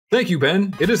Thank you,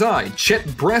 Ben. It is I,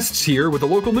 Chet Breasts, here with the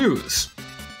local news.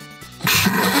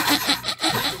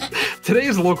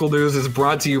 Today's local news is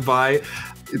brought to you by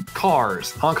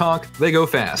cars. Honk honk, they go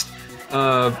fast.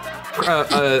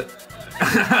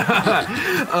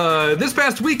 This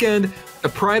past weekend, a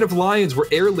pride of lions were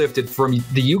airlifted from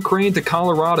the Ukraine to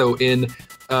Colorado in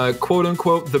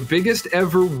quote-unquote the biggest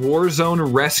ever war zone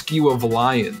rescue of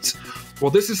lions. While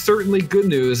this is certainly good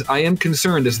news, I am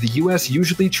concerned as the U.S.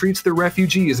 usually treats their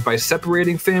refugees by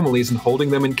separating families and holding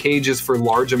them in cages for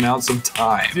large amounts of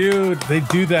time. Dude, they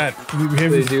do that.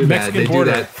 They do that. They do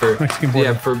that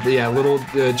for little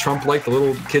Trump like the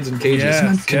little kids in cages. Yes,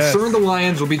 I'm concerned the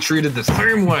lions will be treated the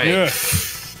same way. Yeah.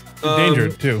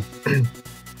 Endangered too.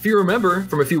 If you remember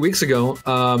from a few weeks ago,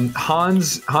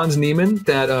 Hans Niemann,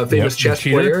 that famous chess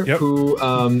player, who,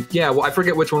 I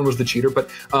forget which one was the cheater, but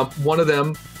one of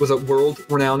them was a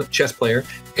world-renowned chess player,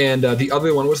 and the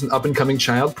other one was an up-and-coming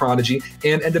child prodigy,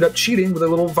 and ended up cheating with a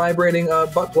little vibrating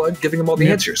butt plug, giving him all the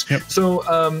answers. So,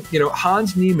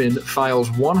 Hans Niemann files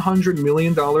 $100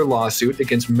 million lawsuit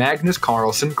against Magnus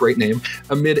Carlsen, great name,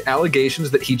 amid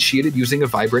allegations that he cheated using a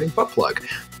vibrating butt plug.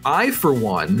 I, for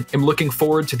one, am looking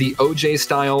forward to the OJ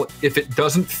style, if it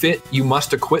doesn't fit, you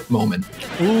must acquit moment.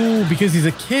 Ooh, because he's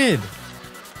a kid.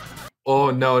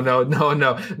 Oh, no.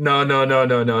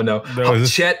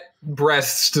 Chet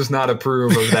Breasts does not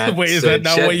approve of that. Wait, is that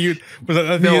not what you...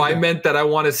 No, I meant that I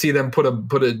want to see them try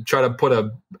to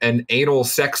put an anal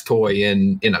sex toy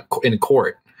in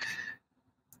court.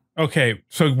 Okay,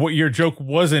 so what your joke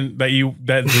wasn't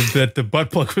that the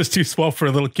butt plug was too small for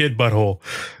a little kid butthole.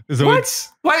 What?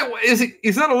 Why is he?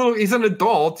 He's not a little. He's an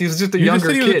adult. He's just a younger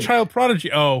kid. He was a child prodigy.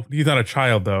 Oh, he's not a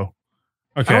child though.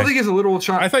 Okay. I don't think he's a literal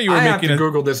child. I thought you were making. I have to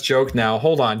Google this joke now.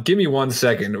 Hold on. Give me 1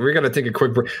 second. We're gonna take a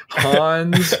quick break.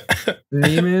 Hans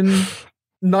Niemann.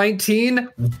 19,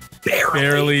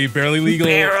 barely legal.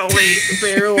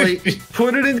 Barely.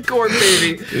 Put it in court,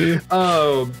 baby.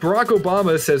 Barack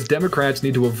Obama says Democrats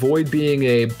need to avoid being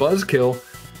a buzzkill.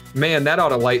 Man, that ought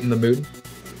to lighten the mood.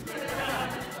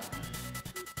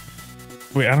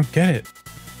 Wait, I don't get it.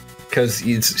 Because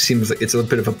it seems like it's a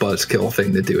bit of a buzzkill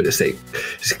thing to do, to say,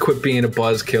 just quit being a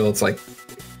buzzkill. It's like,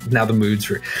 now the mood's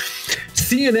for...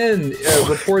 CNN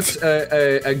reports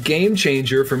a game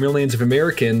changer for millions of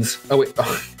Americans.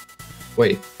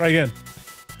 Wait. Try again.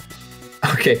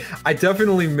 Okay, I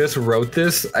definitely miswrote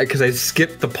this because I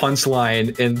skipped the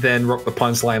punchline and then wrote the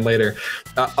punchline later.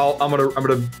 I'm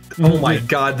gonna. Oh my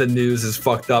God, the news is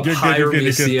fucked up. Hire me,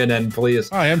 CNN, please.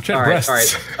 Hi, I'm Chet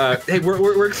Breasts. All right. Hey,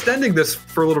 we're extending this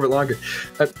for a little bit longer.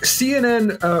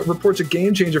 CNN reports a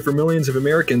game changer for millions of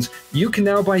Americans. You can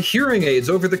now buy hearing aids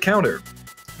over the counter.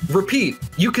 Repeat,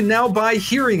 you can now buy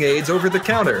hearing aids over the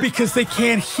counter. Because they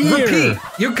can't hear. Repeat,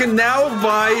 you can now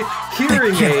buy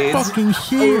hearing aids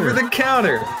over the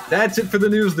counter. That's it for the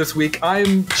news this week.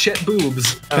 I'm Chet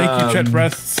Boobs. Thank you, Chet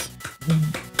Breasts.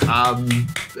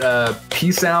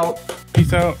 Peace out.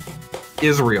 Peace out.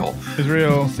 Israel.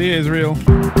 See you, Israel.